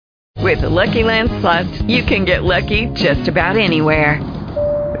With the Lucky Land Slots, you can get lucky just about anywhere.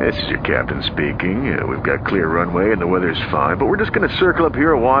 This is your captain speaking. We've got clear runway and the weather's fine, but we're just going to circle up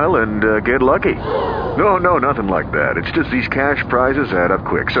here a while and get lucky. No, nothing like that. It's just these cash prizes add up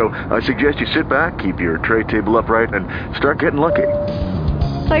quick. So I suggest you sit back, keep your tray table upright, and start getting lucky.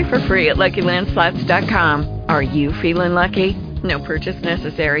 Play for free at LuckyLandSlots.com. Are you feeling lucky? No purchase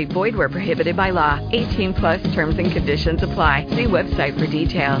necessary. Void where prohibited by law. 18 plus terms and conditions apply. See website for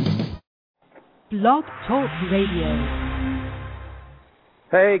details. Blog Talk Radio.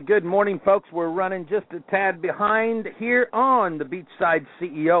 Hey, good morning, folks. We're running just a tad behind here on the Beachside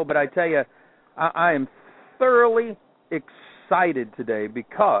CEO, but I tell you, I am thoroughly excited today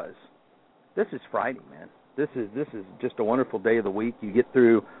because this is Friday, man. This is just a wonderful day of the week. You get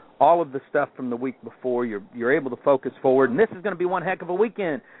through all of the stuff from the week before. You're able to focus forward, and this is going to be one heck of a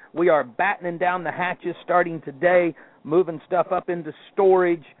weekend. We are battening down the hatches starting today, moving stuff up into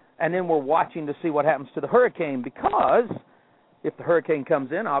storage, and then we're watching to see what happens to the hurricane, because if the hurricane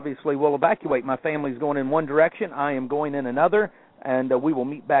comes in, obviously we'll evacuate. My family's going in one direction. I am going in another, and we will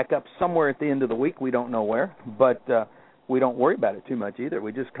meet back up somewhere at the end of the week. We don't know where, but we don't worry about it too much either.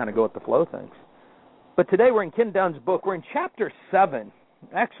 We just kind of go with the flow of things. But today we're in Ken Dunn's book. We're in Chapter 7.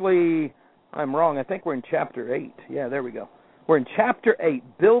 Actually, I'm wrong. I think we're in Chapter 8. Yeah, there we go. We're in Chapter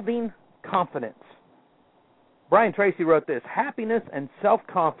 8, Building Confidence. Brian Tracy wrote this: happiness and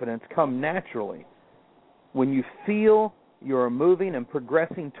self-confidence come naturally when you feel you're moving and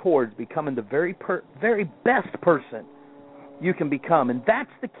progressing towards becoming the very best person you can become. And that's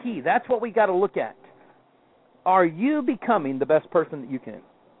the key. That's what we got to look at. Are you becoming the best person that you can?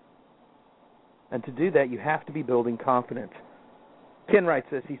 And to do that, you have to be building confidence. Ken writes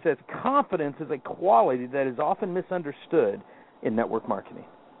this. He says, confidence is a quality that is often misunderstood in network marketing.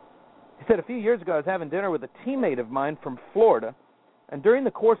 He said, a few years ago, I was having dinner with a teammate of mine from Florida, and during the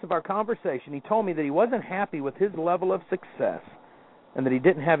course of our conversation, he told me that he wasn't happy with his level of success and that he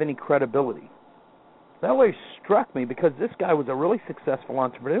didn't have any credibility. That always struck me because this guy was a really successful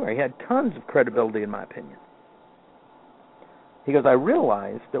entrepreneur. He had tons of credibility, in my opinion. He goes, I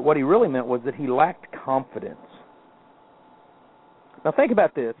realized that what he really meant was that he lacked confidence. Now think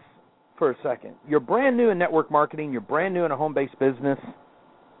about this for a second. You're brand new in network marketing. You're brand new in a home-based business.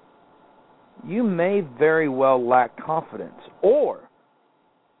 You may very well lack confidence. Or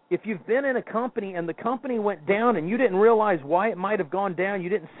if you've been in a company and the company went down and you didn't realize why it might have gone down, you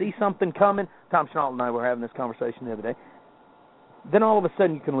didn't see something coming. Tom Schnall and I were having this conversation the other day. Then all of a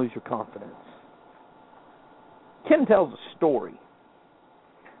sudden you can lose your confidence. Ken tells a story.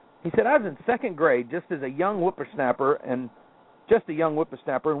 He said, I was in second grade just as a young whippersnapper, and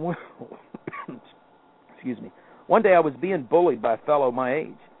excuse me. One day I was being bullied by a fellow my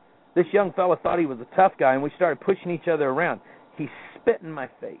age. This young fellow thought he was a tough guy, and we started pushing each other around. He spit in my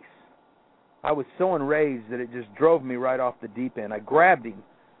face. I was so enraged that it just drove me right off the deep end. I grabbed him,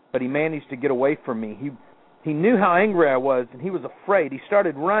 but he managed to get away from me. He knew how angry I was, and he was afraid. He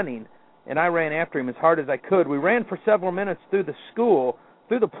started running, and I ran after him as hard as I could. We ran for several minutes through the school,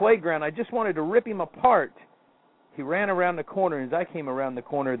 through the playground. I just wanted to rip him apart. He ran around the corner, and as I came around the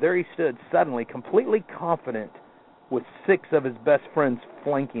corner, there he stood suddenly, completely confident, with 6 of his best friends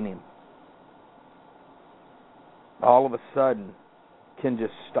flanking him. All of a sudden, Ken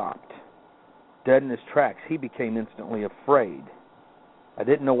just stopped, dead in his tracks. He became instantly afraid. I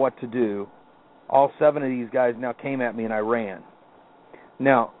didn't know what to do. All 7 of these guys now came at me, and I ran.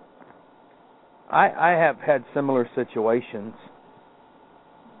 Now, I have had similar situations,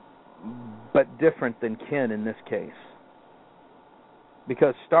 but different than Ken in this case.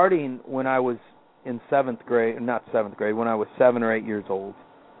 Because starting when I was in when I was 7 or 8 years old,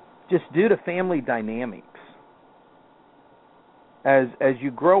 just due to family dynamics, as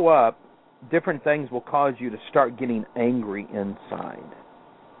you grow up, different things will cause you to start getting angry inside.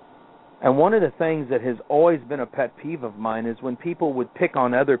 And one of the things that has always been a pet peeve of mine is when people would pick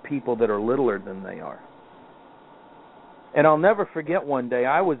on other people that are littler than they are. And I'll never forget one day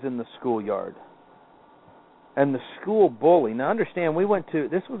I was in the schoolyard, and the school bully, now understand,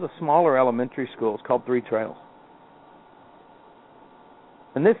 this was a smaller elementary school. It's called 3 Trails.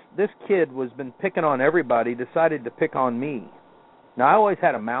 And this kid was been picking on everybody, decided to pick on me. Now, I always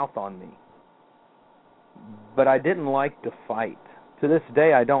had a mouth on me, but I didn't like to fight. To this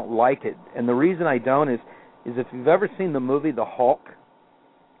day, I don't like it. And the reason I don't is if you've ever seen the movie The Hulk,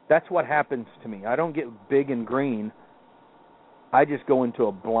 that's what happens to me. I don't get big and green. I just go into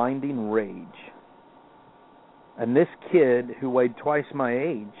a blinding rage. And this kid, who weighed twice my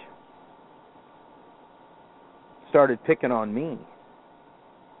age, started picking on me.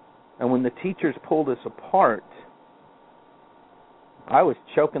 And when the teachers pulled us apart, I was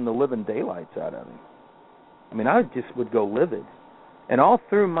choking the living daylights out of me. I mean, I just would go livid. And all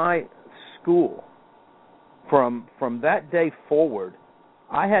through my school, from that day forward,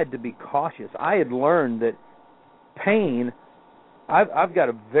 I had to be cautious. I had learned that pain, I've got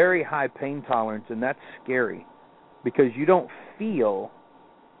a very high pain tolerance, and that's scary because you don't feel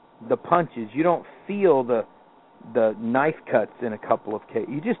the punches. You don't feel the knife cuts in a couple of cases.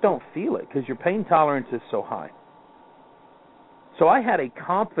 You just don't feel it because your pain tolerance is so high. So I had a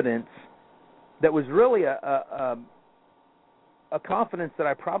confidence that was really a confidence that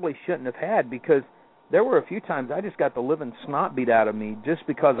I probably shouldn't have had, because there were a few times I just got the living snot beat out of me just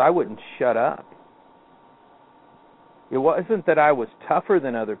because I wouldn't shut up. It wasn't that I was tougher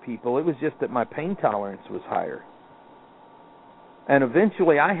than other people. It was just that my pain tolerance was higher. And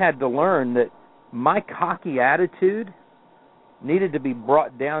eventually I had to learn that my cocky attitude needed to be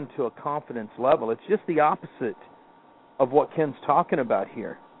brought down to a confidence level. It's just the opposite of what Ken's talking about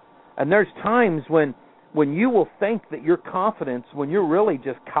here. And there's times when you will think that you're confident when you're really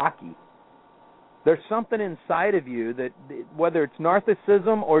just cocky. There's something inside of you that, whether it's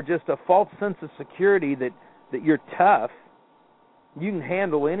narcissism or just a false sense of security that you're tough, you can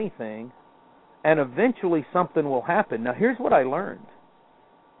handle anything, and eventually something will happen. Now, here's what I learned.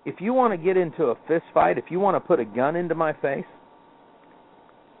 If you want to get into a fist fight, if you want to put a gun into my face,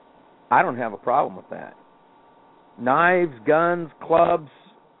 I don't have a problem with that. Knives, guns, clubs,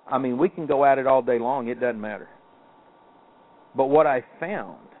 I mean, we can go at it all day long. It doesn't matter. But what I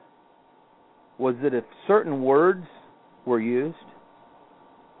found was that if certain words were used,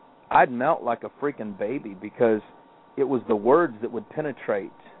 I'd melt like a freaking baby, because it was the words that would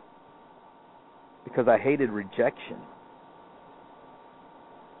penetrate, because I hated rejection.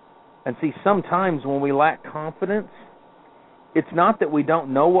 And see, sometimes when we lack confidence, it's not that we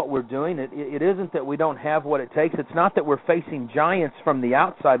don't know what we're doing. It isn't that we don't have what it takes. It's not that we're facing giants from the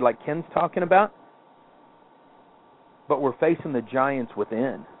outside like Ken's talking about, but we're facing the giants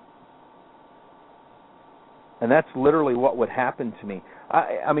within. And that's literally what would happen to me.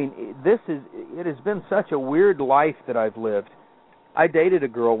 I mean, it has been such a weird life that I've lived. I dated a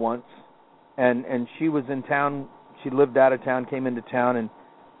girl once, and she was in town. She lived out of town, came into town,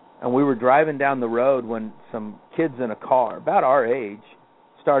 and we were driving down the road when some kids in a car, about our age,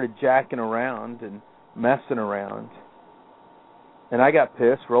 started jacking around and messing around. And I got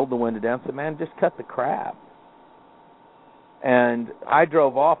pissed, rolled the window down, said, "Man, just cut the crap." And I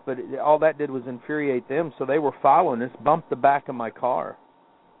drove off, but all that did was infuriate them, so they were following us, bumped the back of my car.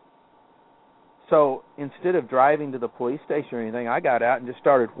 So instead of driving to the police station or anything, I got out and just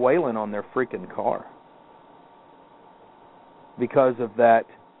started wailing on their freaking car because of that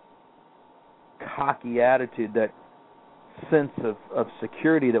cocky attitude, that sense of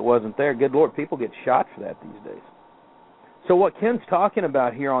security that wasn't there. Good Lord, people get shot for that these days. So what Ken's talking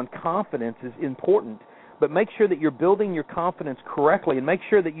about here on confidence is important, but make sure that you're building your confidence correctly, and make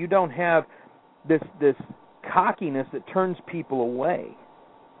sure that you don't have this cockiness that turns people away.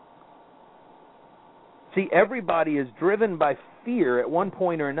 See, everybody is driven by fear at one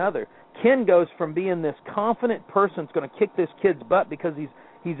point or another. Ken goes from being this confident person that's going to kick this kid's butt because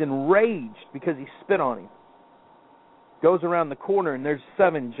he's enraged because he spit on him. Goes around the corner and there's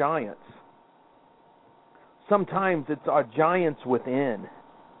 7 giants. Sometimes it's our giants within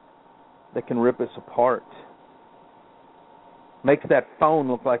that can rip us apart. Makes that phone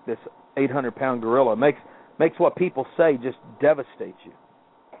look like this 800-pound gorilla. Makes what people say just devastate you.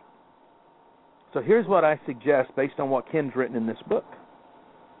 So here's what I suggest based on what Ken's written in this book.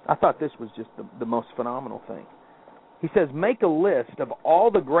 I thought this was just the most phenomenal thing. He says, make a list of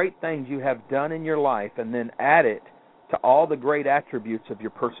all the great things you have done in your life and then add it to all the great attributes of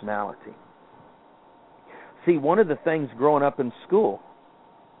your personality. See, one of the things growing up in school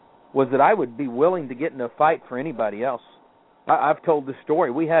was that I would be willing to get in a fight for anybody else. I've told this story.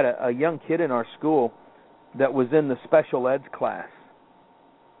 We had a young kid in our school that was in the special eds class.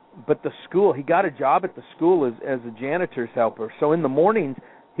 But the school, he got a job at the school as a janitor's helper. So in the mornings,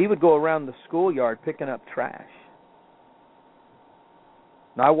 he would go around the schoolyard picking up trash.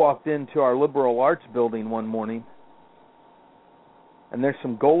 And I walked into our liberal arts building one morning, and there's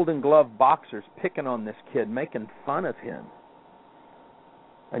some Golden Glove boxers picking on this kid, making fun of him.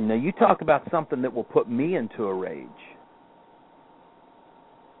 And now you talk about something that will put me into a rage.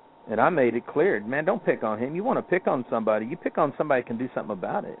 And I made it clear, man, don't pick on him. You want to pick on somebody, you pick on somebody who can do something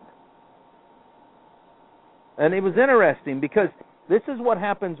about it. And it was interesting because this is what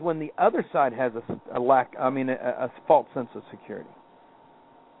happens when the other side has a false sense of security.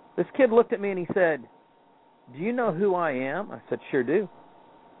 This kid looked at me and he said, "Do you know who I am?" I said, "Sure do."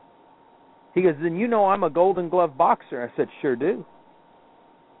 He goes, "Then you know I'm a Golden Glove boxer." I said, "Sure do."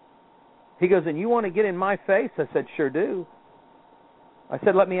 He goes, and you want to get in my face? I said, sure do. I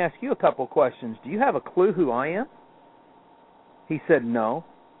said, let me ask you a couple questions. Do you have a clue who I am? He said, no.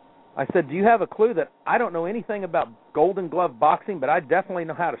 I said, do you have a clue that I don't know anything about Golden Glove boxing, but I definitely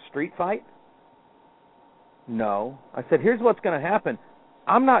know how to street fight? No. I said, here's what's going to happen.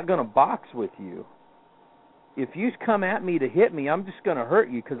 I'm not going to box with you. If you come at me to hit me, I'm just going to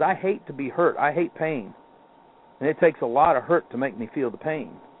hurt you because I hate to be hurt. I hate pain. And it takes a lot of hurt to make me feel the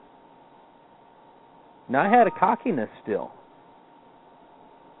pain. Now, I had a cockiness still.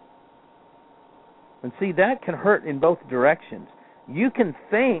 And see, that can hurt in both directions. You can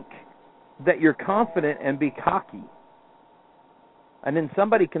think that you're confident and be cocky. And then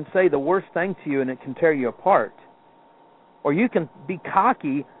somebody can say the worst thing to you and it can tear you apart. Or you can be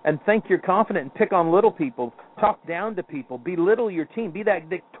cocky and think you're confident and pick on little people, talk down to people, belittle your team, be that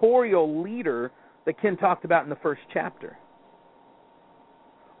dictatorial leader that Ken talked about in the first chapter.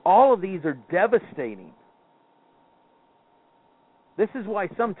 All of these are devastating. This is why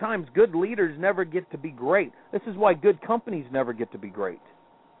sometimes good leaders never get to be great. This is why good companies never get to be great.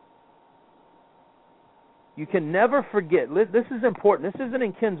 You can never forget. This is important. This isn't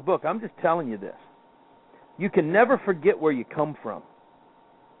in Ken's book. I'm just telling you this. You can never forget where you come from.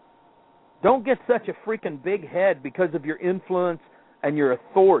 Don't get such a freaking big head because of your influence and your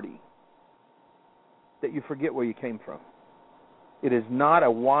authority that you forget where you came from. It is not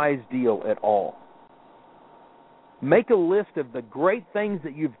a wise deal at all. Make a list of the great things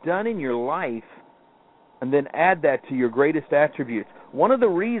that you've done in your life and then add that to your greatest attributes. One of the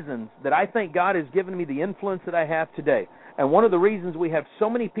reasons that I think God has given me the influence that I have today, and one of the reasons we have so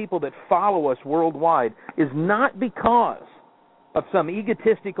many people that follow us worldwide, is not because of some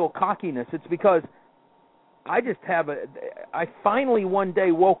egotistical cockiness. It's because I finally one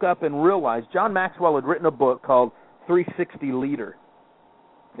day woke up and realized John Maxwell had written a book called 360 Leader.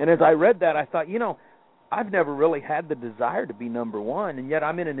 And as I read that, I thought, I've never really had the desire to be number one, and yet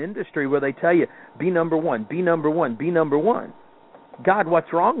I'm in an industry where they tell you, be number one, be number one, be number one. God,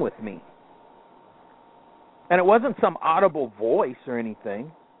 what's wrong with me? And it wasn't some audible voice or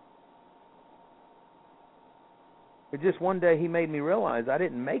anything. It just one day he made me realize I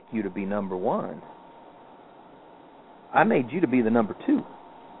didn't make you to be number one. I made you to be the number two.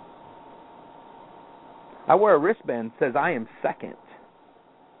 I wear a wristband that says I am second.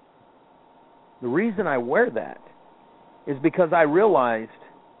 The reason I wear that is because I realized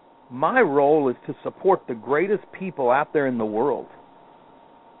my role is to support the greatest people out there in the world.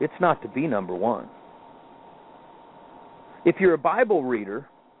 It's not to be number one. If you're a Bible reader,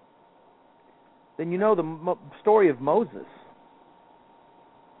 then you know the story of Moses.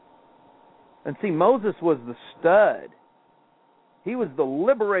 And see, Moses was the stud. He was the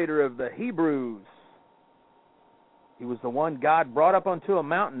liberator of the Hebrews. He was the one God brought up onto a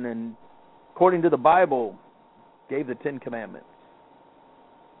mountain and, according to the Bible, gave the 10 Commandments.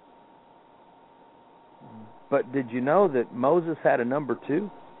 But did you know that Moses had a number two?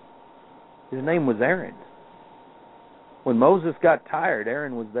 His name was Aaron. When Moses got tired,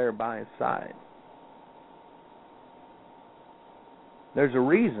 Aaron was there by his side. There's a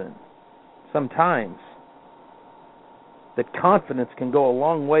reason, sometimes, that confidence can go a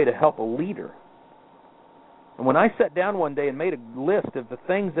long way to help a leader. And when I sat down one day and made a list of the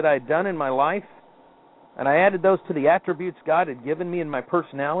things that I had done in my life, and I added those to the attributes God had given me in my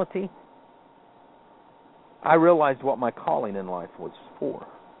personality, I realized what my calling in life was for.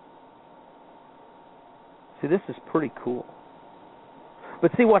 See, this is pretty cool.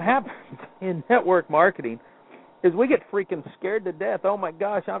 But see, what happens in network marketing is we get freaking scared to death. Oh, my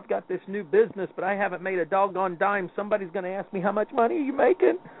gosh, I've got this new business, but I haven't made a doggone dime. Somebody's going to ask me, how much money are you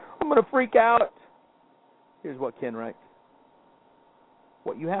making? I'm going to freak out. Here's what Ken writes.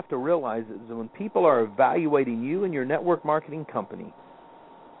 What you have to realize is that when people are evaluating you and your network marketing company,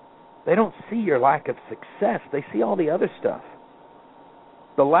 they don't see your lack of success. They see all the other stuff.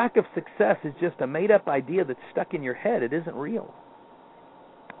 The lack of success is just a made-up idea that's stuck in your head. It isn't real.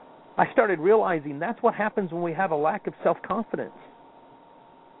 I started realizing that's what happens when we have a lack of self-confidence.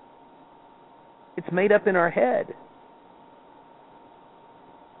 It's made up in our head.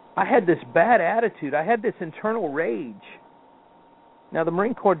 I had this bad attitude. I had this internal rage. Now, the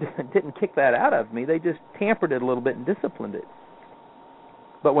Marine Corps didn't kick that out of me. They just tampered it a little bit and disciplined it.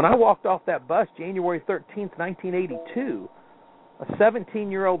 But when I walked off that bus January 13th, 1982, a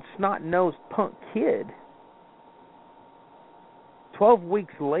 17-year-old snot-nosed punk kid, 12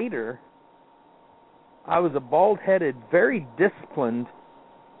 weeks later, I was a bald-headed, very disciplined,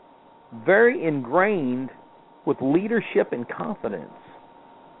 very ingrained with leadership and confidence.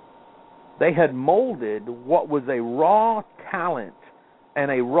 They had molded what was a raw talent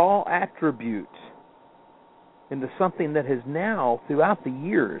and a raw attribute into something that has now, throughout the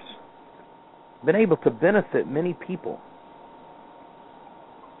years, been able to benefit many people.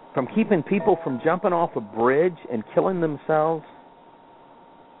 From keeping people from jumping off a bridge and killing themselves,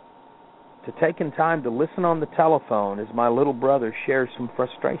 to taking time to listen on the telephone as my little brother shares some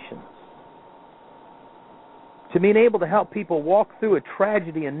frustrations, to being able to help people walk through a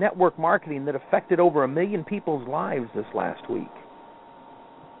tragedy in network marketing that affected over 1 million people's lives this last week,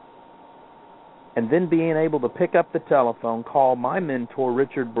 and then being able to pick up the telephone, call my mentor,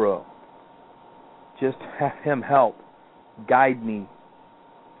 Richard Breaux, just have him help guide me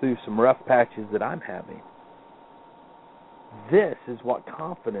through some rough patches that I'm having. This is what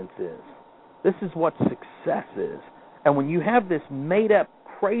confidence is. This is what success is. And when you have this made-up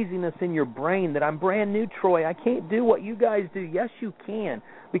craziness in your brain that I'm brand new, Troy, I can't do what you guys do. Yes, you can,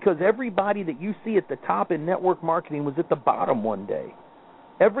 because everybody that you see at the top in network marketing was at the bottom one day.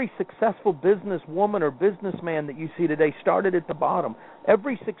 Every successful businesswoman or businessman that you see today started at the bottom.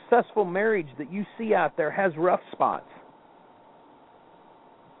 Every successful marriage that you see out there has rough spots.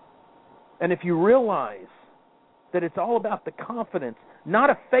 And if you realize that it's all about the confidence,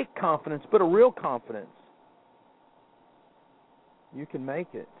 not a fake confidence, but a real confidence, you can make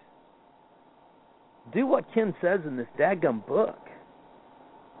it. Do what Ken says in this daggum book.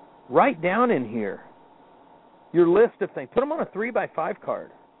 Write down in here your list of things. Put them on a 3x5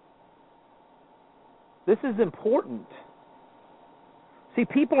 card. This is important. See,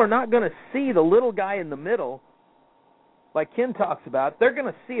 people are not going to see the little guy in the middle like Ken talks about. They're going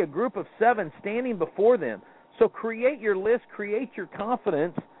to see a group of 7 standing before them. So create your list, create your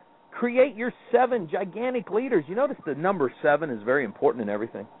confidence, create your 7 gigantic leaders. You notice the number 7 is very important in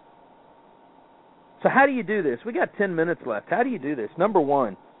everything. So how do you do this? We got 10 minutes left. How do you do this? Number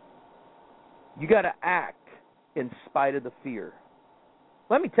 1, you got to act in spite of the fear.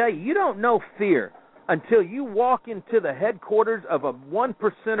 Let me tell you, you don't know fear until you walk into the headquarters of a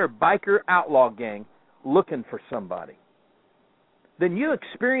 1%er biker outlaw gang looking for somebody. Then you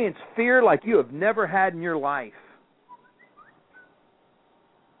experience fear like you have never had in your life.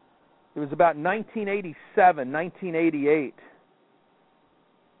 It was about 1987, 1988.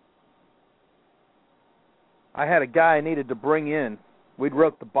 I had a guy I needed to bring in. We'd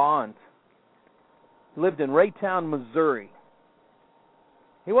wrote the bond. He lived in Raytown, Missouri.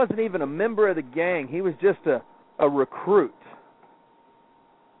 He wasn't even a member of the gang. He was just a recruit.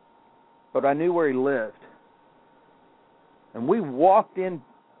 But I knew where he lived. And we walked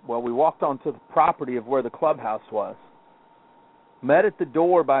onto the property of where the clubhouse was. Met at the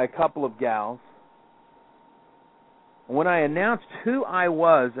door by a couple of gals. And when I announced who I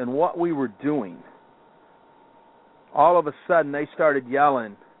was and what we were doing, all of a sudden they started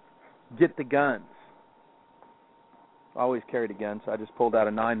yelling, "Get the guns." I always carried a gun, so I just pulled out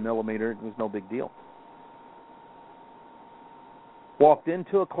a 9mm. It was no big deal. Walked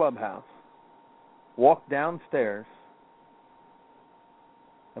into a clubhouse, walked downstairs,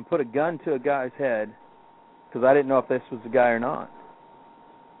 and put a gun to a guy's head because I didn't know if this was the guy or not.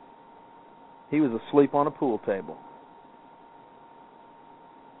 He was asleep on a pool table.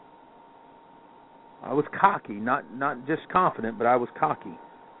 I was cocky, not just confident, but I was cocky.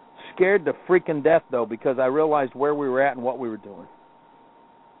 Scared to freaking death, though, because I realized where we were at and what we were doing.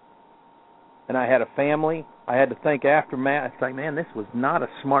 And I had a family. I had to think aftermath. I think, man, this was not a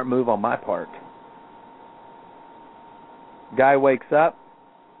smart move on my part. Guy wakes up.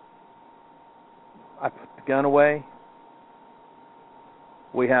 I put the gun away.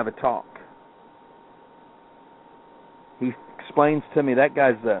 We have a talk. He explains to me that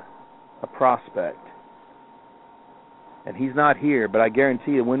guy's a prospect. And he's not here, but I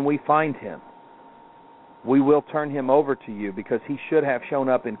guarantee you when we find him, we will turn him over to you because he should have shown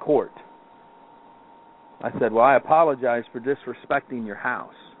up in court. I said, well, I apologize for disrespecting your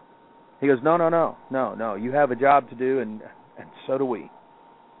house. He goes, no, you have a job to do, and so do we.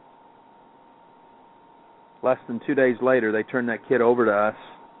 Less than 2 days later, they turned that kid over to us.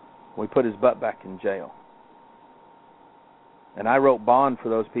 We put his butt back in jail. And I wrote bond for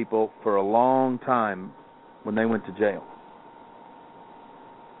those people for a long time when they went to jail.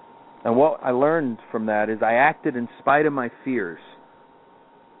 And what I learned from that is I acted in spite of my fears.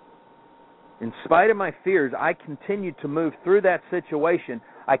 In spite of my fears, I continued to move through that situation.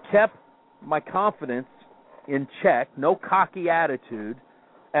 I kept my confidence in check, no cocky attitude,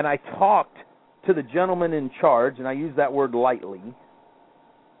 and I talked to the gentleman in charge, and I use that word lightly,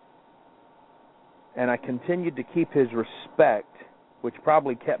 and I continued to keep his respect, which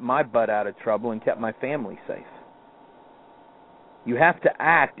probably kept my butt out of trouble and kept my family safe. You have to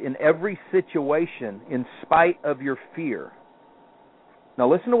act in every situation in spite of your fear.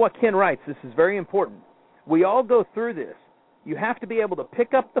 Now listen to what Ken writes. This is very important. We all go through this. You have to be able to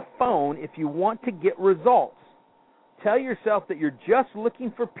pick up the phone if you want to get results. Tell yourself that you're just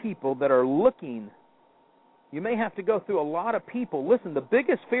looking for people that are looking. You may have to go through a lot of people. Listen, the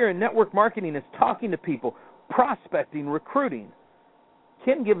biggest fear in network marketing is talking to people, prospecting, recruiting.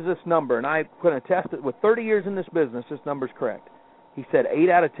 Ken gives this number, and I can attest it with 30 years in this business, this number's correct. He said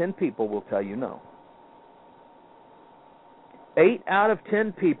 8 out of 10 people will tell you no. 8 out of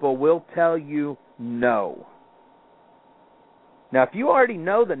 10 people will tell you no. Now, if you already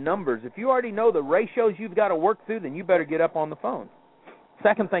know the numbers, if you already know the ratios you've got to work through, then you better get up on the phone.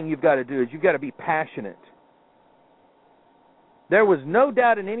 Second thing you've got to do is you've got to be passionate. There was no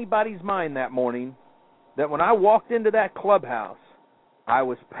doubt in anybody's mind that morning that when I walked into that clubhouse, I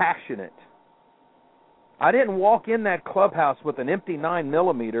was passionate. I didn't walk in that clubhouse with an empty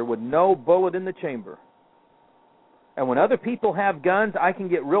 9mm with no bullet in the chamber. And when other people have guns, I can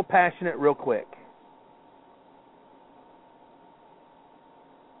get real passionate real quick.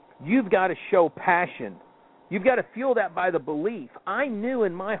 You've got to show passion. You've got to fuel that by the belief. I knew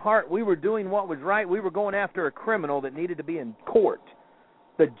in my heart we were doing what was right. We were going after a criminal that needed to be in court.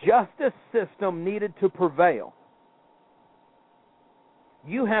 The justice system needed to prevail.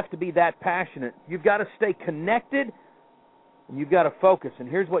 You have to be that passionate. You've got to stay connected, and you've got to focus. And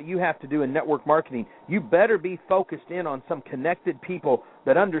here's what you have to do in network marketing. You better be focused in on some connected people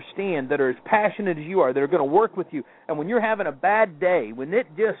that understand, that are as passionate as you are, that are going to work with you. And when you're having a bad day, when it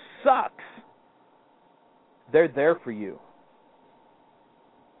just sucks, they're there for you.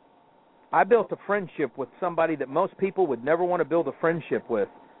 I built a friendship with somebody that most people would never want to build a friendship with,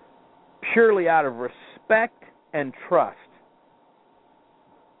 purely out of respect and trust.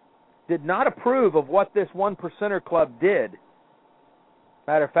 Did not approve of what this 1%er club did.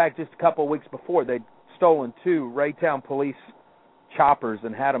 Matter of fact, just a couple of weeks before, they'd stolen 2 Raytown police choppers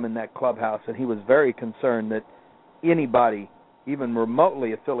and had them in that clubhouse, and he was very concerned that anybody, even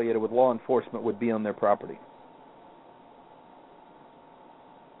remotely affiliated with law enforcement, would be on their property.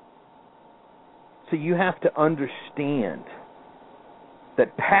 So you have to understand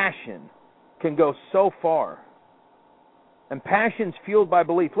that passion can go so far. And passion's fueled by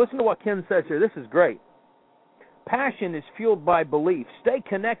belief. Listen to what Ken says here. This is great. Passion is fueled by belief. Stay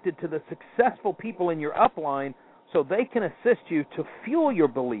connected to the successful people in your upline so they can assist you to fuel your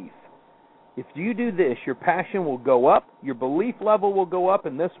belief. If you do this, your passion will go up, your belief level will go up,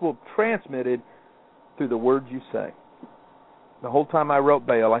 and this will transmit it through the words you say. The whole time I wrote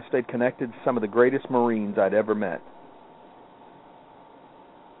Bail, I stayed connected to some of the greatest Marines I'd ever met.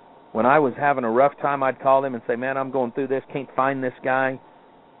 When I was having a rough time, I'd call them and say, man, I'm going through this, can't find this guy.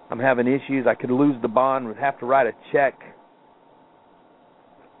 I'm having issues. I could lose the bond, would have to write a check.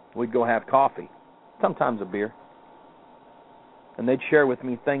 We'd go have coffee, sometimes a beer. And they'd share with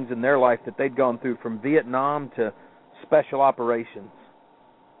me things in their life that they'd gone through, from Vietnam to special operations.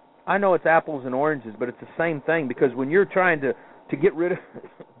 I know it's apples and oranges, but it's the same thing, because when you're trying to get rid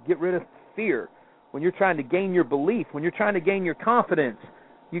of fear, when you're trying to gain your belief, when you're trying to gain your confidence,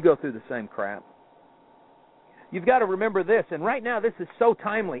 you go through the same crap. You've got to remember this, and right now this is so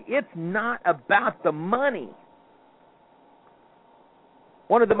timely. It's not about the money.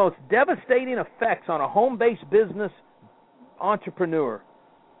 One of the most devastating effects on a home-based business entrepreneur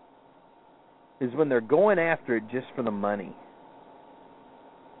is when they're going after it just for the money.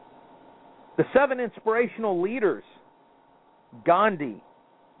 The 7 inspirational leaders, Gandhi,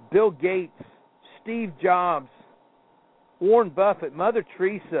 Bill Gates, Steve Jobs, Warren Buffett, Mother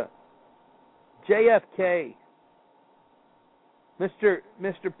Teresa, JFK, Mr.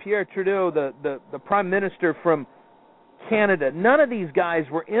 Pierre Trudeau, the Prime Minister from Canada. None of these guys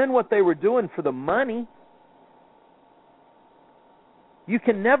were in what they were doing for the money. You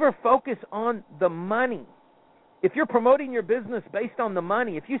can never focus on the money. If you're promoting your business based on the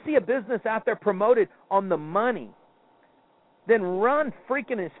money, if you see a business out there promoted on the money, then run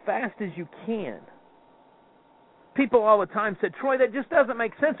freaking as fast as you can. People all the time said, Troy, that just doesn't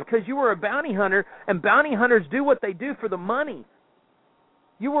make sense because you were a bounty hunter, and bounty hunters do what they do for the money.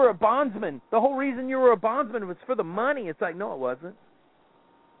 You were a bondsman. The whole reason you were a bondsman was for the money. It's like, no, it wasn't.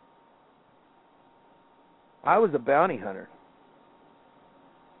 I was a bounty hunter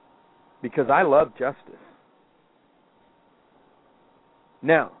because I love justice.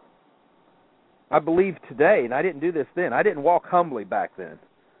 Now, I believe today, and I didn't do this then, I didn't walk humbly back then,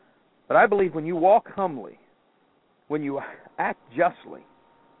 but I believe when you walk humbly, when you act justly,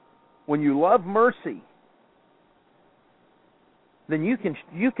 when you love mercy, then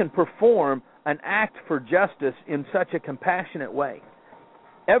you can perform an act for justice in such a compassionate way.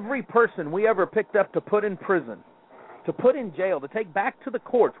 Every person we ever picked up to put in prison, to put in jail, to take back to the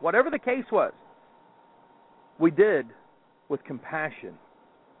courts, whatever the case was, we did with compassion.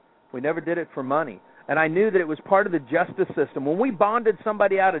 We never did it for money. And I knew that it was part of the justice system. When we bonded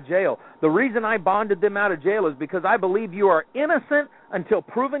somebody out of jail, the reason I bonded them out of jail is because I believe you are innocent until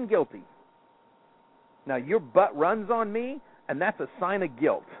proven guilty. Now, your butt runs on me, and that's a sign of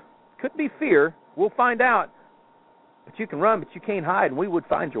guilt. Could be fear. We'll find out. But you can run, but you can't hide, and we would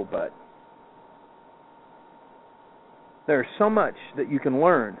find your butt. There's so much that you can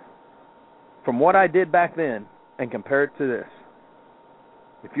learn from what I did back then and compare it to this.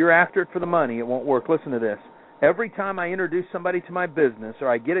 If you're after it for the money, it won't work. Listen to this. Every time I introduce somebody to my business or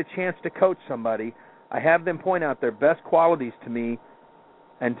I get a chance to coach somebody, I have them point out their best qualities to me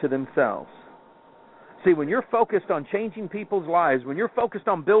and to themselves. See, when you're focused on changing people's lives, when you're focused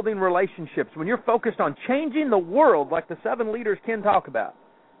on building relationships, when you're focused on changing the world like the 7 leaders Ken talk about,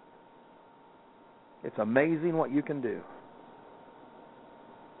 it's amazing what you can do.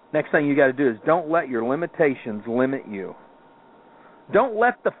 Next thing you got to do is don't let your limitations limit you. Don't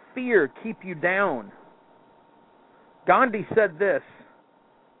let the fear keep you down. Gandhi said this,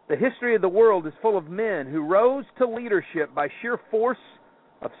 the history of the world is full of men who rose to leadership by sheer force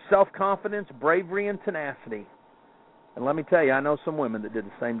of self-confidence, bravery, and tenacity. And let me tell you, I know some women that did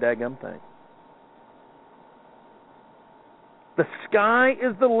the same daggum thing. The sky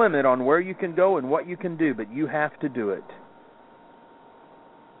is the limit on where you can go and what you can do, but you have to do it.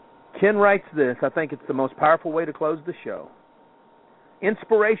 Ken writes this, I think it's the most powerful way to close the show.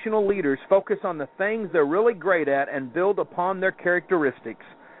 Inspirational leaders focus on the things they're really great at and build upon their characteristics.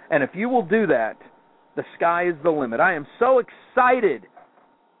 And if you will do that, the sky is the limit. I am so excited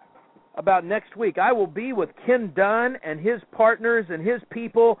about next week. I will be with Ken Dunn and his partners and his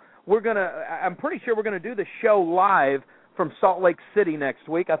people. I'm pretty sure we're going to do the show live from Salt Lake City next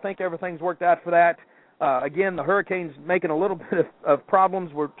week. I think everything's worked out for that. Again, the hurricane's making a little bit of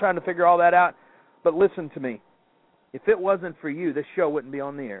problems. We're trying to figure all that out. But listen to me. If it wasn't for you, this show wouldn't be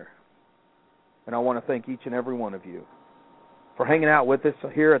on the air. And I want to thank each and every one of you for hanging out with us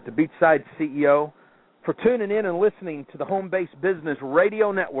here at the Beachside CEO, for tuning in and listening to the Home Base Business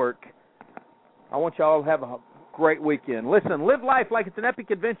Radio Network. I want you all to have a great weekend. Listen, live life like it's an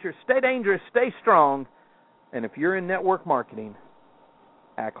epic adventure. Stay dangerous, stay strong. And if you're in network marketing,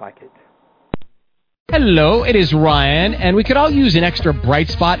 act like it. Hello, it is Ryan, and we could all use an extra bright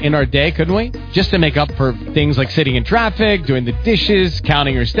spot in our day, couldn't we? Just to make up for things like sitting in traffic, doing the dishes,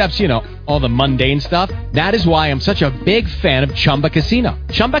 counting your steps, all the mundane stuff. That is why I'm such a big fan of Chumba Casino.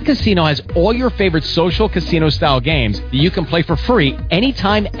 Chumba Casino has all your favorite social casino-style games that you can play for free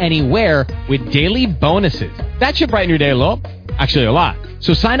anytime, anywhere with daily bonuses. That should brighten your day a little. Actually, a lot.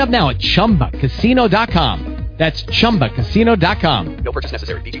 So sign up now at ChumbaCasino.com. That's ChumbaCasino.com. No purchase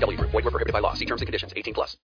necessary. VGW Group. Void where prohibited by law. See terms and conditions. 18+.